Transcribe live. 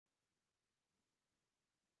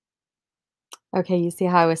Okay, you see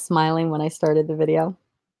how I was smiling when I started the video?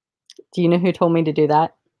 Do you know who told me to do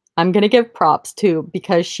that? I'm gonna give props to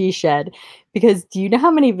because she shed. Because do you know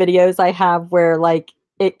how many videos I have where like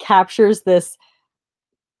it captures this,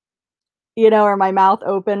 or my mouth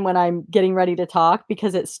open when I'm getting ready to talk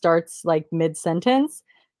because it starts like mid-sentence.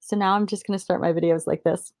 So now I'm just gonna start my videos like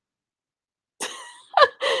this.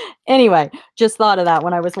 Anyway, just thought of that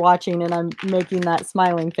when I was watching and I'm making that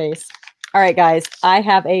smiling face. All right, guys, I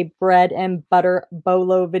have a bread and butter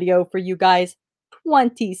bolo video for you guys.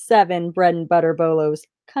 27 bread and butter bolos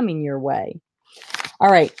coming your way.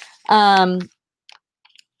 All right. I'm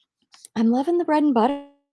loving the bread and butter.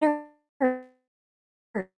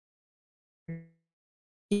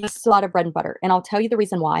 It's a lot of bread and butter. And I'll tell you the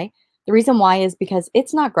reason why. The reason why is because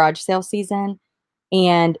it's not garage sale season.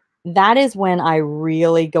 And that is when I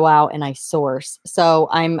really go out and I source. So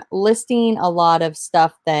I'm listing a lot of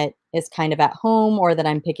stuff that is kind of at home or that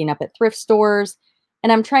I'm picking up at thrift stores.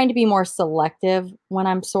 And I'm trying to be more selective when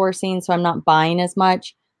I'm sourcing. So I'm not buying as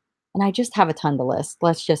much. And I just have a ton to list.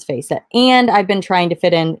 Let's just face it. And I've been trying to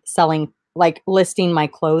fit in selling, like listing my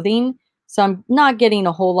clothing. So I'm not getting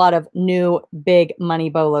a whole lot of new big money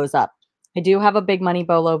bolos up. I do have a big money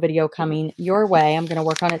bolo video coming your way. I'm going to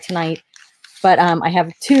work on it tonight. But I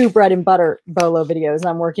have 2 bread and butter bolo videos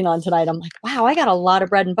I'm working on tonight. I'm like, wow, I got a lot of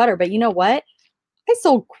bread and butter. But you know what? I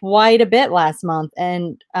sold quite a bit last month.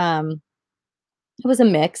 And it was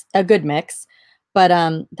a good mix. But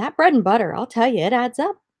that bread and butter, I'll tell you, it adds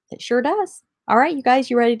up. It sure does. All right, you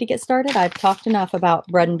guys, you ready to get started? I've talked enough about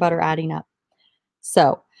bread and butter adding up.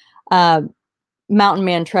 So, Mountain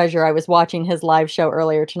Man Treasure, I was watching his live show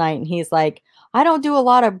earlier tonight, and he's like, I don't do a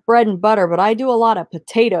lot of bread and butter, but I do a lot of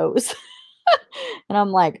potatoes. And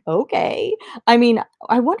I'm like, okay. I mean,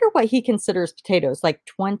 I wonder what he considers potatoes, like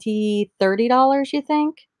 $20, $30, you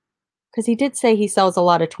think? Because he did say he sells a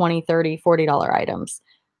lot of $20, $30, $40 items.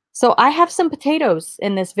 So I have some potatoes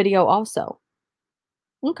in this video also.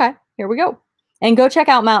 Okay, here we go. And go check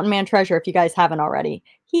out Mountain Man Treasure if you guys haven't already.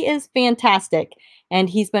 He is fantastic. And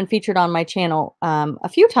he's been featured on my channel a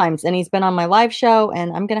few times. And he's been on my live show.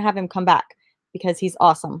 And I'm going to have him come back because he's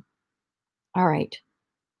awesome. All right.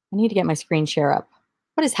 I need to get my screen share up.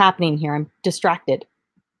 What is happening here? I'm distracted.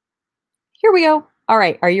 Here we go. All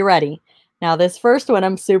right. Are you ready? Now, this first one,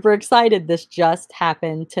 I'm super excited. This just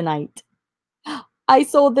happened tonight. I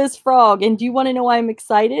sold this frog. And do you want to know why I'm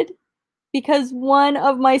excited? Because one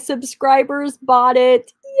of my subscribers bought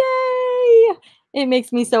it. Yay! It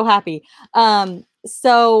makes me so happy.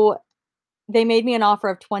 So they made me an offer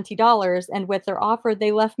of $20, and with their offer,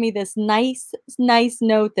 they left me this nice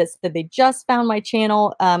note that said they just found my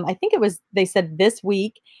channel. I think they said this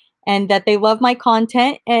week, and that they love my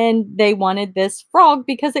content and they wanted this frog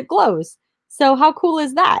because it glows. So how cool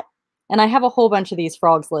is that? And I have a whole bunch of these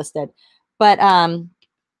frogs listed, but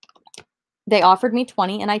they offered me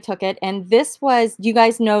 20 and I took it. And this was, you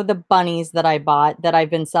guys know the bunnies that I bought that I've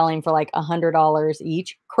been selling for like $100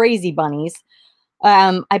 each, crazy bunnies.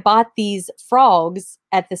 I bought these frogs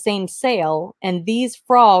at the same sale, and these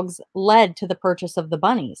frogs led to the purchase of the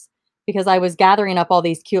bunnies because I was gathering up all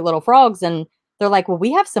these cute little frogs, and they're like, well,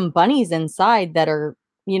 we have some bunnies inside that are,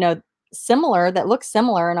 similar, that look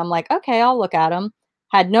similar. And I'm like, okay, I'll look at them.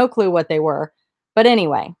 Had no clue what they were. But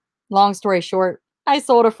anyway, long story short, I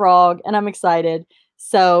sold a frog and I'm excited.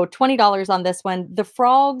 So $20 on this one. The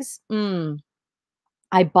frogs,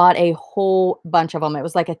 I bought a whole bunch of them. It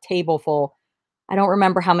was like a table full. I don't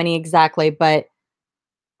remember how many exactly, but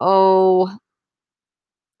I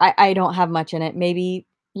don't have much in it, maybe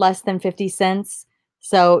less than 50 cents.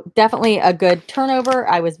 So definitely a good turnover.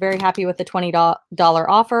 I was very happy with the $20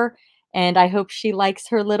 offer, and I hope she likes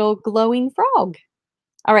her little glowing frog.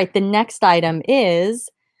 All right, the next item is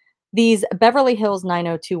these Beverly Hills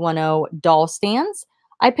 90210 doll stands.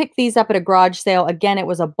 I picked these up at a garage sale. Again, it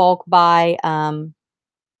was a bulk buy.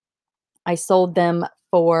 I sold them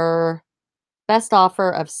for best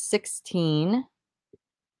offer of 16.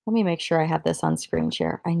 Let me make sure I have this on screen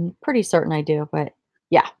share. I'm pretty certain I do, but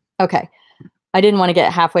yeah. Okay. I didn't want to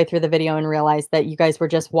get halfway through the video and realize that you guys were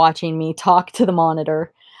just watching me talk to the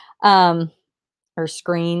monitor. Or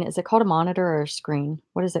screen. Is it called a monitor or a screen?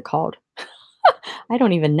 What is it called? I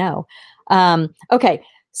don't even know. Okay.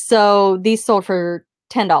 So these sold for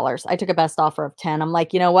 $10. I took a best offer of 10. I'm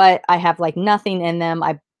like, you know what? I have like nothing in them.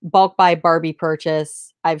 I bulk buy Barbie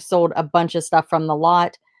purchase. I've sold a bunch of stuff from the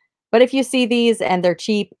lot. But if you see these and they're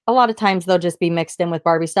cheap, a lot of times they'll just be mixed in with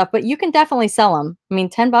Barbie stuff, but you can definitely sell them. I mean,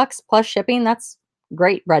 10 bucks plus shipping, that's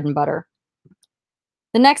great bread and butter.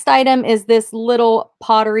 The next item is this little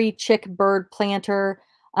pottery chick bird planter.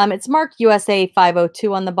 It's marked USA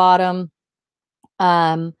 502 on the bottom.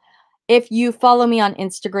 If you follow me on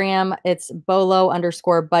Instagram, it's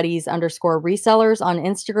bolo_buddies_resellers on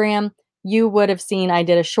Instagram. You would have seen I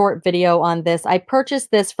did a short video on this. I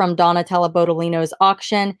purchased this from Donatella Bodolino's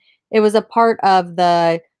auction. It was a part of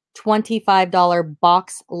the $25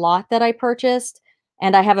 box lot that I purchased,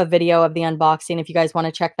 and I have a video of the unboxing if you guys want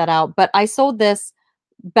to check that out. But I sold this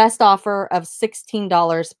best offer of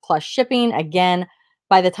 $16 plus shipping. Again,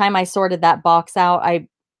 by the time I sorted that box out,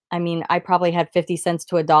 I mean, I probably had 50 cents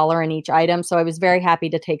to $1 in each item, so I was very happy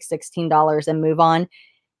to take $16 and move on.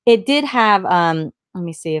 It did have, let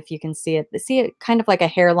me see if you can see it. See it kind of like a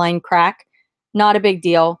hairline crack. Not a big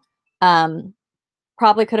deal.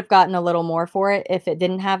 Probably could have gotten a little more for it if it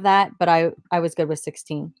didn't have that, but I was good with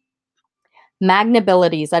 16.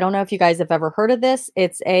 Magnabilities. I don't know if you guys have ever heard of this.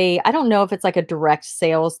 I don't know if it's like a direct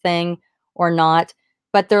sales thing or not,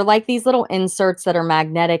 but they're like these little inserts that are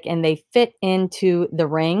magnetic and they fit into the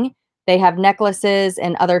ring. They have necklaces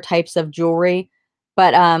and other types of jewelry,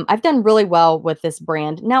 but I've done really well with this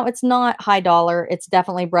brand. Now, it's not high dollar. It's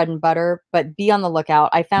definitely bread and butter, but be on the lookout.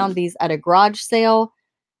 I found these at a garage sale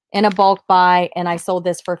in a bulk buy, and I sold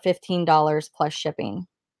this for $15 plus shipping.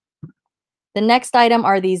 The next item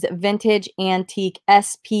are these vintage antique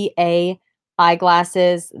SPA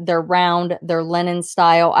eyeglasses. They're round, they're linen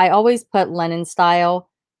style. I always put linen style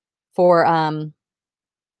for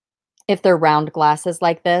if they're round glasses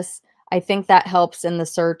like this. I think that helps in the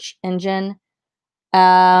search engine.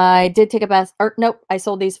 I did take I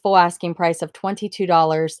sold these full asking price of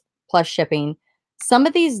 $22 plus shipping. Some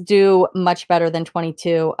of these do much better than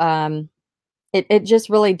 22. It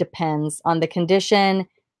just really depends on the condition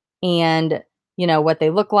and, you know, what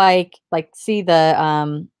they look like. Like, see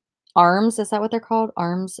the arms, is that what they're called?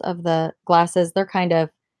 Arms of the glasses. They're kind of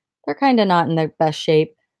not in the best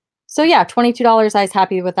shape. So yeah, $22, I was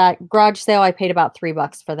happy with that. Garage sale, I paid about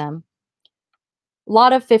 $3 for them.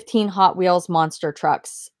 Lot of 15 Hot Wheels monster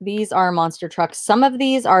trucks. These are monster trucks. Some of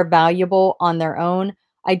these are valuable on their own.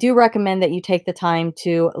 I do recommend that you take the time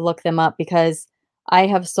to look them up because I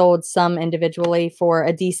have sold some individually for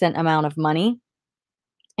a decent amount of money.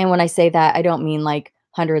 And when I say that, I don't mean like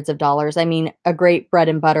hundreds of dollars. I mean a great bread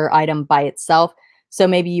and butter item by itself. So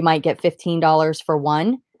maybe you might get $15 for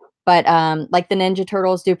one. But like the Ninja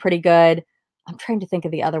Turtles do pretty good. I'm trying to think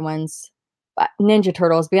of the other ones. Ninja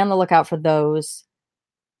Turtles, be on the lookout for those.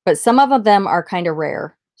 But some of them are kind of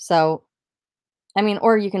rare. So, I mean,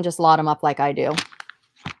 or you can just lot them up like I do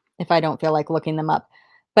if I don't feel like looking them up.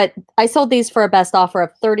 But I sold these for a best offer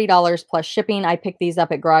of $30 plus shipping. I picked these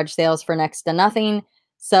up at garage sales for next to nothing.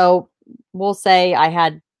 So we'll say I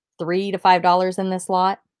had $3 to $5 in this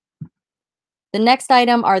lot. The next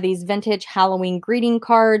item are these vintage Halloween greeting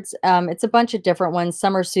cards. It's a bunch of different ones.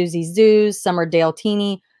 Some are Susie Zoo's, some are Dale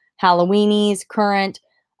Teeny, Halloweenies, current.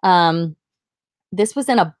 This was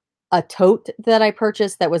in a tote that I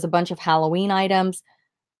purchased that was a bunch of Halloween items.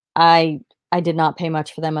 I did not pay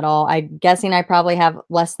much for them at all. I'm guessing I probably have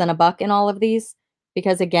less than $1 in all of these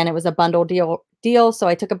because, again, it was a bundle deal. So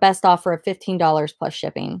I took a best offer of $15 plus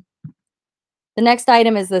shipping. The next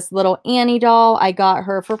item is this little Annie doll. I got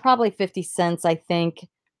her for probably 50 cents, I think.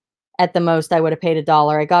 At the most, I would have paid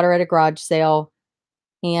 $1. I got her at a garage sale,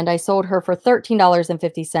 and I sold her for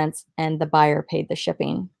 $13.50, and the buyer paid the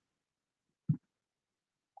shipping.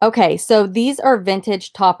 Okay, so these are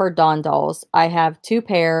vintage Topper Dawn dolls. I have 2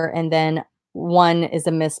 pair, and then one is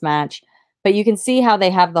a mismatch. But you can see how they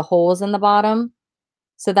have the holes in the bottom.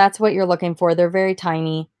 So that's what you're looking for. They're very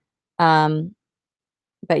tiny.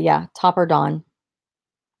 But yeah, Topper Dawn.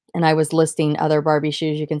 And I was listing other Barbie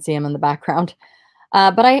shoes. You can see them in the background.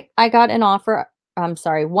 But I got an offer,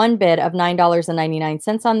 one bid of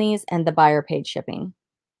 $9.99 on these, and the buyer paid shipping.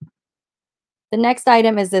 The next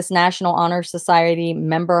item is this National Honor Society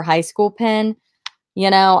member high school pin.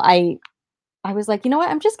 You know, I was like, you know what?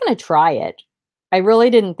 I'm just going to try it. I really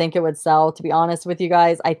didn't think it would sell, to be honest with you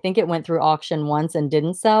guys. I think it went through auction once and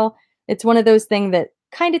didn't sell. It's one of those things that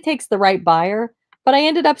kind of takes the right buyer. But I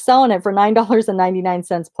ended up selling it for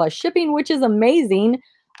 $9.99 plus shipping, which is amazing.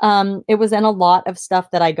 It was in a lot of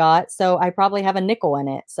stuff that I got, so I probably have a nickel in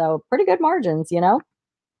it. So pretty good margins, you know.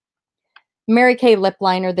 Mary Kay lip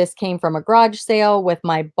liner. This came from a garage sale with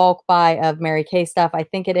my bulk buy of Mary Kay stuff. I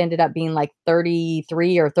think it ended up being like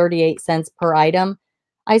 33 or 38 cents per item.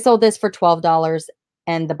 I sold this for $12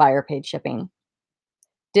 and the buyer paid shipping.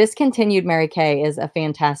 Discontinued Mary Kay is a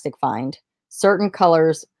fantastic find. Certain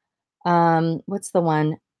colors, what's the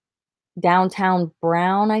one? Downtown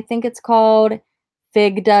Brown, I think it's called.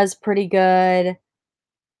 Fig does pretty good.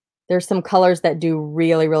 There's some colors that do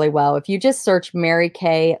really, really well. If you just search Mary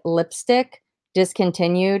Kay lipstick,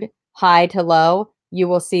 discontinued, high to low, you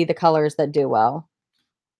will see the colors that do well.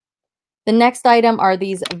 The next item are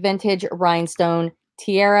these vintage rhinestone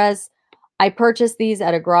tiaras. I purchased these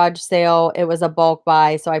at a garage sale. It was a bulk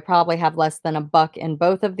buy, so I probably have less than $1 in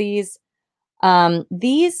both of these.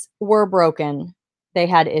 These were broken. They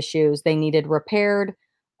had issues. They needed repaired.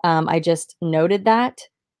 I just noted that,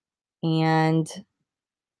 and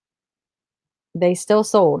they still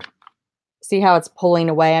sold. See how it's pulling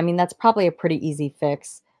away? I mean, that's probably a pretty easy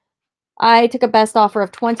fix. I took a best offer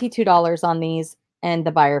of $22 on these, and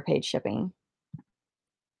the buyer paid shipping.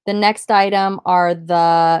 The next item are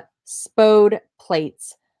the Spode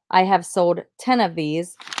plates. I have sold 10 of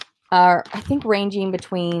these, I think ranging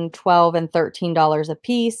between $12 and $13 a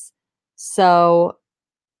piece. So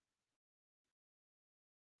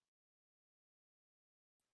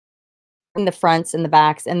in the fronts and the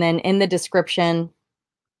backs, and then in the description,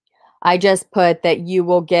 I just put that you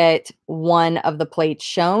will get one of the plates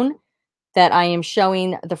shown, that I am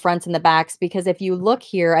showing the fronts and the backs, because if you look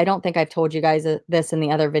here, I don't think I've told you guys this in the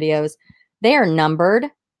other videos, they are numbered.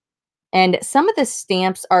 And some of the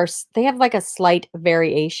stamps they have like a slight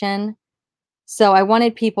variation. So I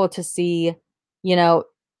wanted people to see, you know,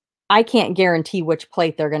 I can't guarantee which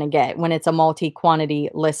plate they're going to get when it's a multi-quantity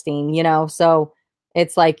listing, you know? So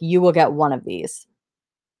it's like, you will get one of these.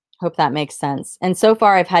 Hope that makes sense. And so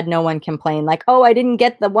far I've had no one complain like, oh, I didn't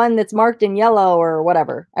get the one that's marked in yellow or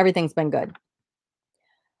whatever. Everything's been good.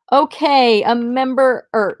 Okay, a member,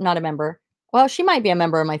 or not a member. Well, she might be a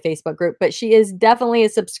member of my Facebook group, but she is definitely a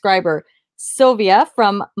subscriber. Sylvia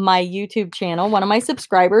from my YouTube channel, one of my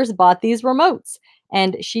subscribers, bought these remotes,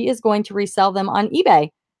 and she is going to resell them on eBay.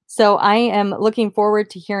 So I am looking forward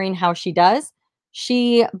to hearing how she does.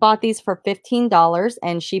 She bought these for $15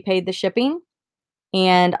 and she paid the shipping.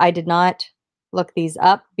 And I did not look these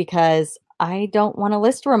up because I don't want to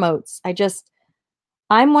list remotes.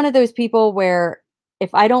 I'm one of those people where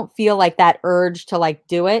if I don't feel like that urge to like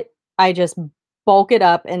do it, I just bulk it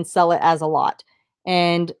up and sell it as a lot.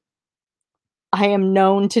 And I am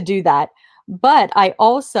known to do that. But I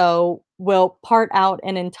also will part out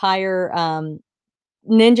an entire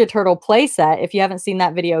Ninja Turtle playset. If you haven't seen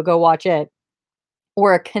that video, go watch it.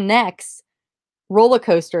 Or a K'NEX roller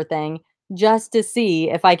coaster thing just to see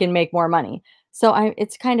if I can make more money. So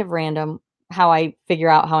it's kind of random how I figure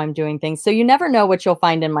out how I'm doing things. So you never know what you'll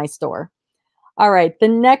find in my store. All right, the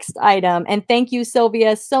next item, and thank you,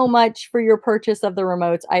 Sylvia, so much for your purchase of the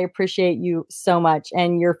remotes. I appreciate you so much,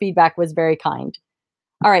 and your feedback was very kind.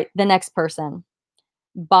 All right, the next person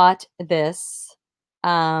bought this.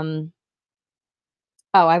 Oh,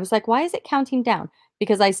 I was like, why is it counting down?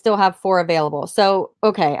 Because I still have 4 available. So,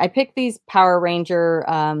 okay, I picked these Power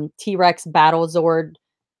Ranger T-Rex Battle Zord.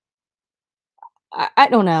 I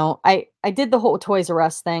don't know. I did the whole Toys R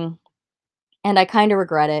Us thing, and I kind of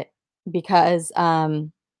regret it because they're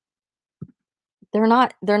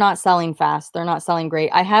not selling fast. They're not selling great.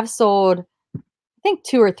 I have sold, I think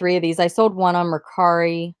 2 or 3 of these. I sold one on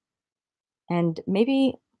Mercari, and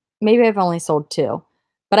maybe I've only sold 2,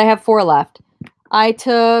 but I have 4 left. I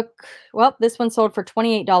took, well, this one sold for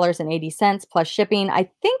 $28.80 plus shipping. I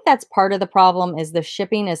think that's part of the problem, is the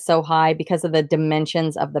shipping is so high because of the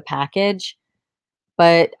dimensions of the package,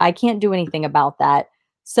 but I can't do anything about that.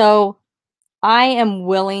 So I am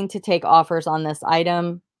willing to take offers on this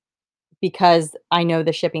item because I know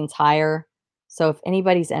the shipping's higher. So if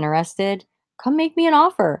anybody's interested, come make me an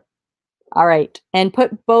offer. All right. And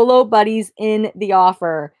put Bolo Buddies in the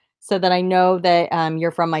offer so that I know that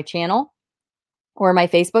you're from my channel or my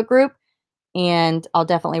Facebook group, and I'll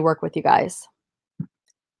definitely work with you guys.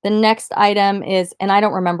 The next item is, and I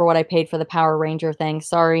don't remember what I paid for the Power Ranger thing.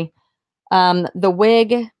 Sorry. The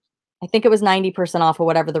wig, I think it was 90% off of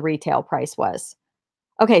whatever the retail price was.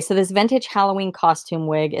 Okay, so this vintage Halloween costume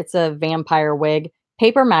wig, it's a vampire wig,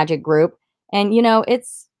 Paper Magic Group. And, you know,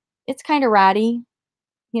 it's kind of ratty.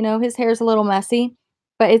 You know, his hair's a little messy,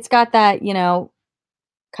 but it's got that, you know,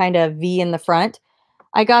 kind of V in the front.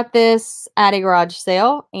 I got this at a garage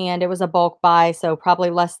sale, and it was a bulk buy, so probably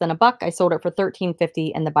less than $1. I sold it for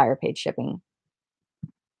 $13.50, and the buyer paid shipping.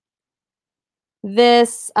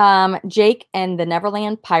 This Jake and the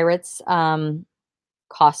Neverland Pirates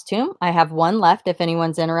costume. I have one left. If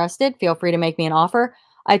anyone's interested, feel free to make me an offer.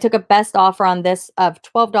 I took a best offer on this of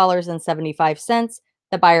 $12.75.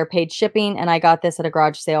 The buyer paid shipping, and I got this at a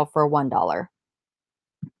garage sale for $1.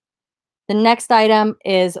 The next item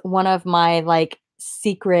is one of my like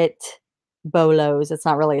secret bolos. It's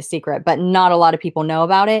not really a secret, but not a lot of people know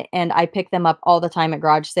about it, and I pick them up all the time at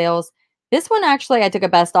garage sales. This one, actually, I took a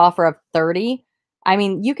best offer of 30. I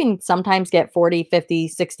mean, you can sometimes get 40, 50,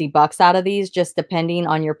 60 bucks out of these, just depending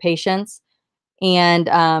on your patience. And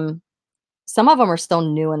some of them are still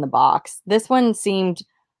new in the box. This one seemed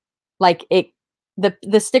like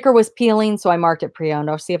the sticker was peeling, so I marked it pre-owned.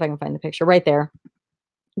 I'll see if I can find the picture right there.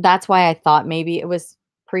 That's why I thought maybe it was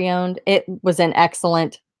pre-owned. It was in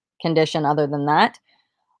excellent condition other than that.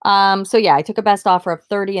 So yeah, I took a best offer of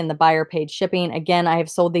 30 and the buyer paid shipping. Again, I have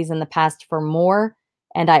sold these in the past for more,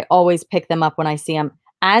 and I always pick them up when I see them.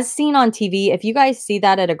 As seen on TV, if you guys see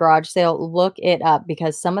that at a garage sale, look it up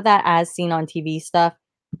because some of that as seen on TV stuff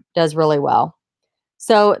does really well.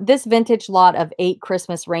 So this vintage lot of 8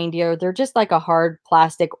 Christmas reindeer, they're just like a hard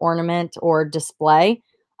plastic ornament or display.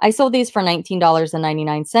 I sold these for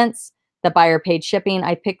 $19.99. The buyer paid shipping.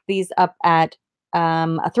 I picked these up at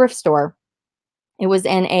a thrift store. It was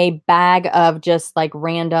in a bag of just like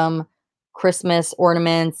random Christmas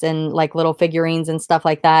ornaments and like little figurines and stuff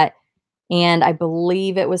like that. And I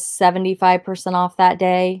believe it was 75% off that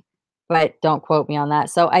day, but don't quote me on that.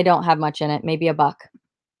 So I don't have much in it, maybe a buck.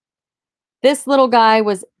 This little guy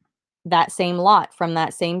was that same lot from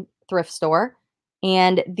that same thrift store.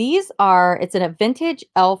 And these are, it's in a vintage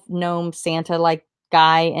elf gnome Santa like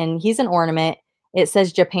guy, and he's an ornament. It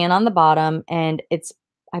says Japan on the bottom, and it's,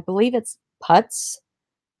 I believe it's putz.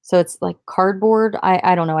 So it's like cardboard.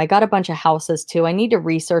 I don't know. I got a bunch of houses too. I need to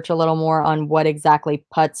research a little more on what exactly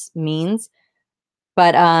putz means.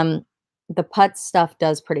 But the putz stuff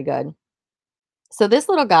does pretty good. So this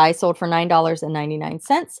little guy sold for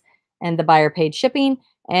 $9.99 and the buyer paid shipping.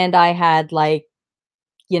 And I had like,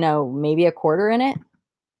 you know, maybe a quarter in it.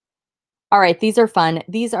 All right, these are fun.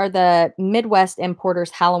 These are the Midwest Importers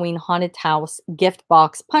Halloween Haunted House gift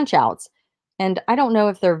box punch outs. And I don't know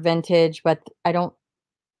if they're vintage, but I don't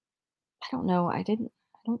know. I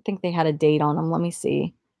don't think they had a date on them. Let me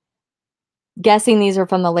see. Guessing these are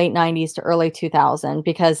from the late 90s to early 2000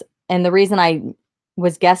 because, and the reason I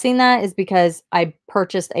was guessing that is because I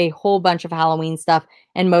purchased a whole bunch of Halloween stuff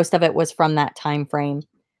and most of it was from that time frame.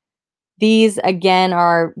 These again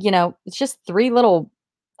are, you know, it's just 3 little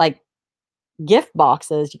like gift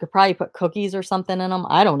boxes. You could probably put cookies or something in them.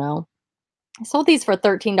 I don't know. I sold these for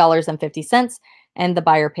 $13.50 and the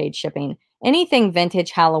buyer paid shipping. Anything vintage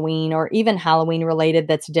Halloween or even Halloween related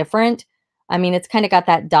that's different. I mean, it's kind of got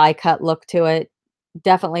that die cut look to it.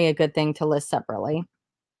 Definitely a good thing to list separately.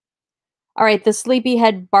 All right, the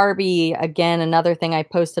Sleepyhead Barbie, again, another thing I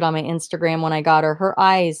posted on my Instagram when I got her. Her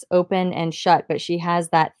eyes open and shut, but she has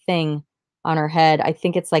that thing on her head. I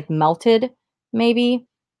think it's like melted, maybe.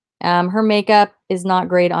 Her makeup is not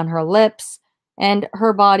great on her lips, and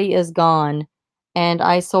her body is gone. And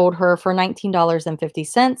I sold her for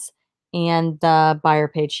 $19.50, and the buyer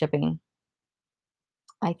paid shipping.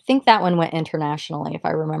 I think that one went internationally, if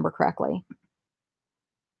I remember correctly.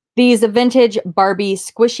 These vintage Barbie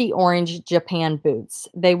squishy orange Japan boots.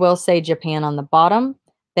 They will say Japan on the bottom.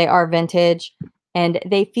 They are vintage, and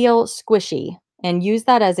they feel squishy. And use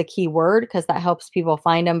that as a key word because that helps people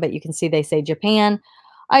find them, but you can see they say Japan.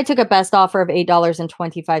 I took a best offer of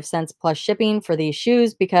 $8.25 plus shipping for these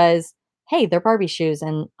shoes because, hey, they're Barbie shoes,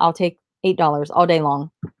 and I'll take $8 all day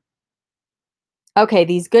long. Okay,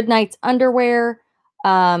 these Goodnights underwear.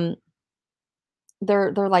 They're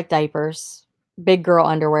like diapers, big girl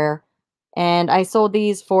underwear. And I sold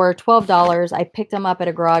these for $12. I picked them up at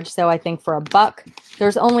a garage sale, I think for a buck.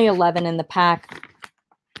 There's only 11 in the pack.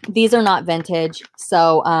 These are not vintage.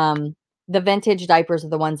 So the vintage diapers are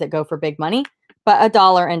the ones that go for big money. But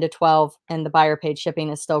 $1 into 12 and the buyer paid shipping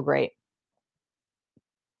is still great.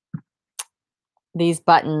 These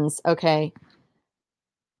buttons, okay.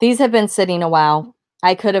 These have been sitting a while.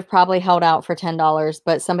 I could have probably held out for $10,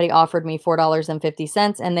 but somebody offered me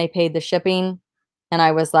 $4.50 and they paid the shipping. And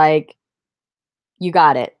I was like, you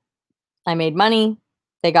got it. I made money.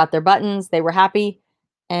 They got their buttons. They were happy.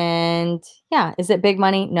 And yeah, is it big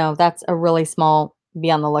money? No, that's a really small, be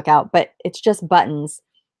on the lookout, but it's just buttons.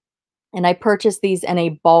 And I purchased these in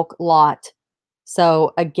a bulk lot.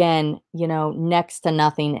 So again, you know, next to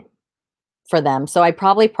nothing for them. So I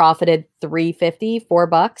probably profited $3.50,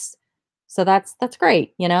 $4. So that's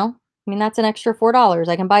great, you know? I mean, that's an extra $4.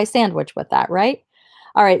 I can buy a sandwich with that, right?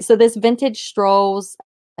 All right, so this vintage Strolls,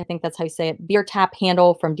 I think that's how you say it, beer tap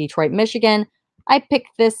handle from Detroit, Michigan. I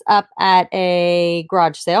picked this up at a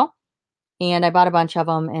garage sale and I bought a bunch of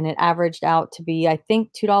them and it averaged out to be, I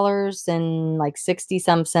think, $2 and like 60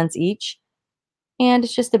 some cents each. And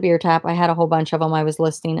it's just a beer tap. I had a whole bunch of them I was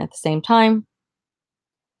listing at the same time.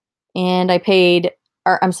 And I paid,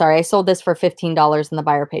 or I'm sorry, I sold this for $15 and the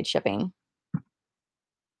buyer paid shipping.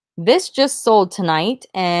 This just sold tonight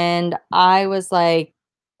and I was like,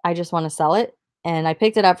 I just want to sell it. And I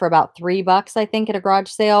picked it up for about $3, I think, at a garage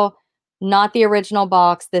sale. Not the original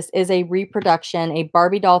box. This is a reproduction, a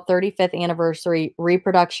Barbie doll 35th anniversary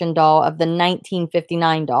reproduction doll of the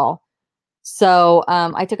 1959 doll. So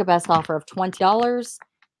I took a best offer of $20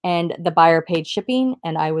 and the buyer paid shipping,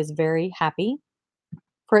 and I was very happy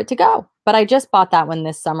for it to go. But I just bought that one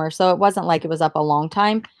this summer, so it wasn't like it was up a long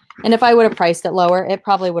time. And if I would have priced it lower, it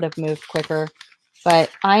probably would have moved quicker. But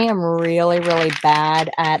I am really, really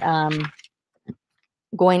bad at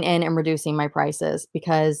going in and reducing my prices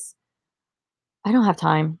because I don't have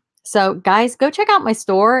time. So guys, go check out my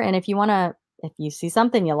store. And if you see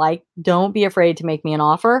something you like, don't be afraid to make me an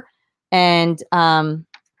offer. And I'll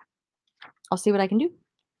see what I can do.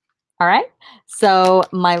 All right. So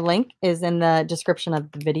my link is in the description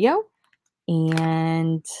of the video.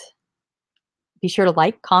 And be sure to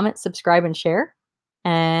like, comment, subscribe, and share.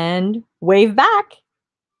 And wave back.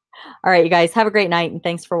 All right, you guys, have a great night. And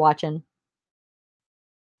thanks for watching.